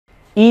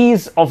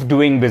Ease of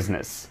doing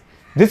business.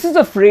 This is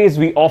a phrase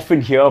we often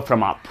hear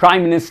from our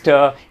Prime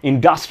Minister,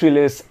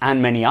 industrialists,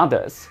 and many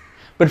others.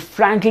 But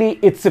frankly,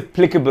 it's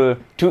applicable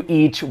to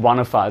each one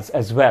of us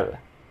as well.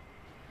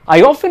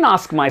 I often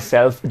ask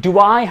myself, do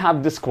I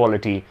have this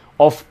quality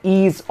of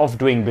ease of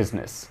doing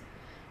business?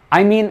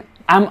 I mean,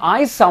 am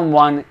I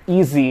someone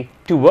easy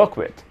to work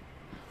with?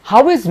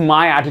 How is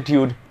my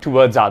attitude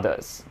towards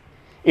others?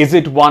 Is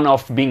it one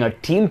of being a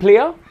team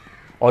player,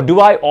 or do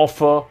I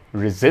offer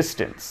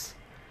resistance?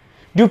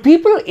 Do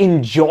people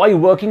enjoy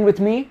working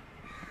with me,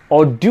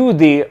 or do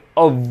they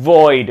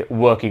avoid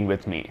working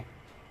with me?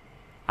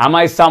 Am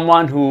I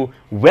someone who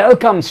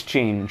welcomes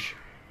change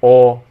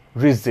or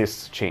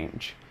resists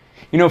change?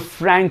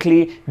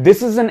 Frankly,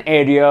 this is an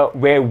area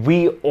where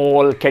we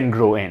all can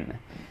grow in.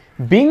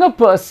 Being a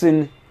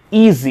person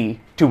easy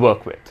to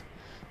work with.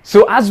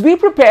 So as we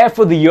prepare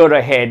for the year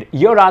ahead,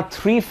 here are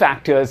 3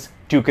 factors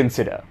to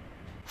consider.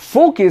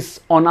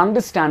 Focus on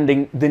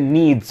understanding the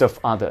needs of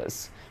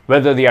others,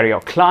 whether they are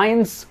your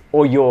clients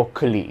or your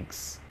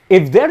colleagues.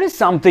 If there is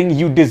something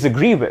you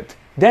disagree with,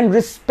 then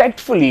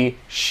respectfully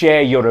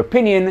share your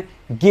opinion,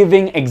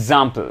 giving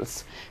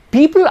examples.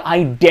 People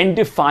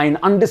identify and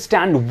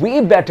understand way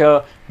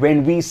better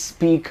when we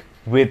speak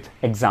with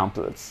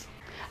examples.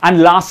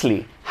 And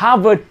lastly,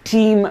 have a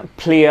team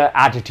player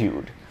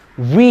attitude.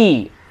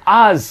 We,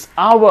 us,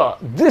 our,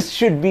 this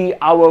should be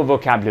our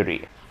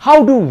vocabulary.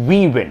 How do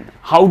we win?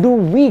 How do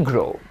we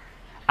grow?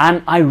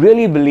 And I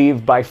really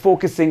believe by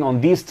focusing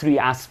on these 3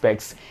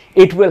 aspects,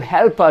 it will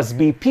help us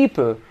be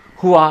people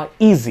who are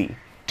easy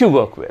to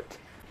work with.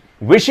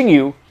 Wishing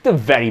you the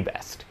very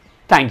best.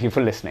 Thank you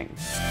for listening.